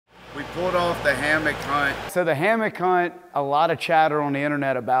We pulled off the hammock hunt. So the hammock hunt, a lot of chatter on the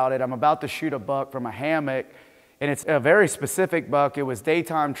internet about it. I'm about to shoot a buck from a hammock, and it's a very specific buck. It was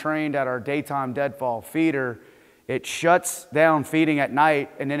daytime trained at our daytime deadfall feeder. It shuts down feeding at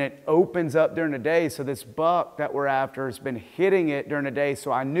night, and then it opens up during the day. So this buck that we're after has been hitting it during the day,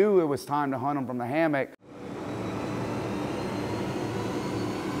 so I knew it was time to hunt him from the hammock.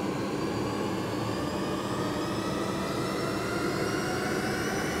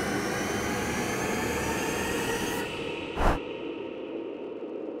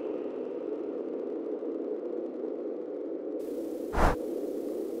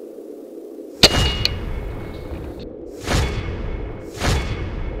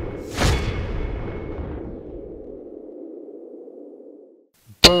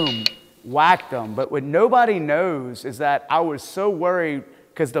 Boom, whacked them. But what nobody knows is that I was so worried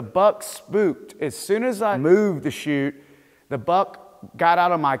because the buck spooked. As soon as I moved to shoot, the buck got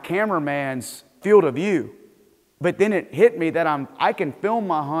out of my cameraman's field of view. But then it hit me that I can film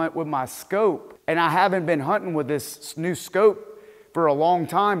my hunt with my scope. And I haven't been hunting with this new scope for a long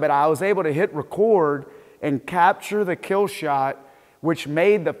time, but I was able to hit record and capture the kill shot, which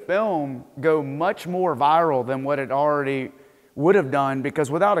made the film go much more viral than what it already would have done, because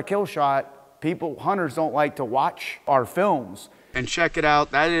without a kill shot, hunters don't like to watch our films. And check it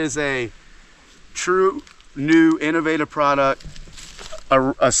out, that is a true new innovative product,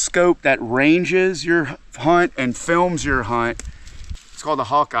 a scope that ranges your hunt and films your hunt. It's called the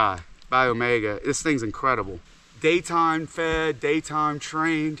Hawkeye by Omega. This thing's incredible. Daytime fed, daytime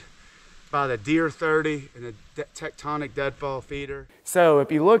trained by the Deer 30 and the Tectonic deadfall feeder. So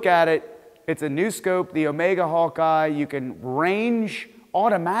if you look at it, it's a new scope, the Omega Hawkeye. You can range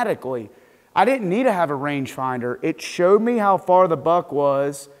automatically. I didn't need to have a rangefinder. It showed me how far the buck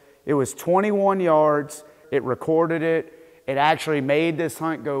was. It was 21 yards. It recorded it. It actually made this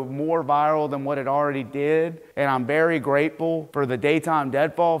hunt go more viral than what it already did. And I'm very grateful for the daytime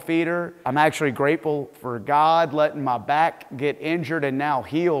deadfall feeder. I'm actually grateful for God letting my back get injured and now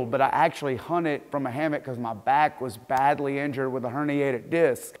healed, but I actually hunted from a hammock because my back was badly injured with a herniated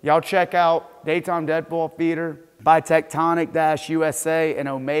disc. Y'all check out daytime deadfall feeder by Tectonic-USA and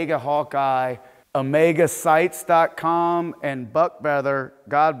Omega Hawkeye, OmegaSights.com, and Buck Feather.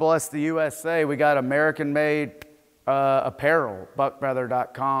 God bless the USA. We got American-made apparel,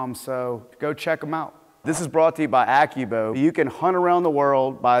 buckfeather.com, so go check them out. This is brought to you by AccuBow. You can hunt around the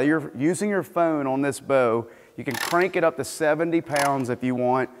world by using your phone on this bow. You can crank it up to 70 pounds if you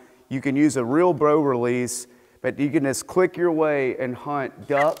want. You can use a real bow release, but you can just click your way and hunt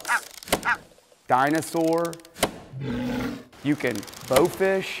ducks, dinosaur, you can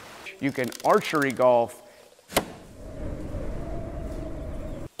bowfish, you can archery golf.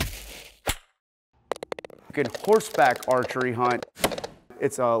 You can horseback archery hunt.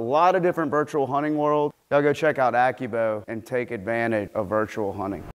 It's a lot of different virtual hunting world. Y'all go check out AccuBow and take advantage of virtual hunting.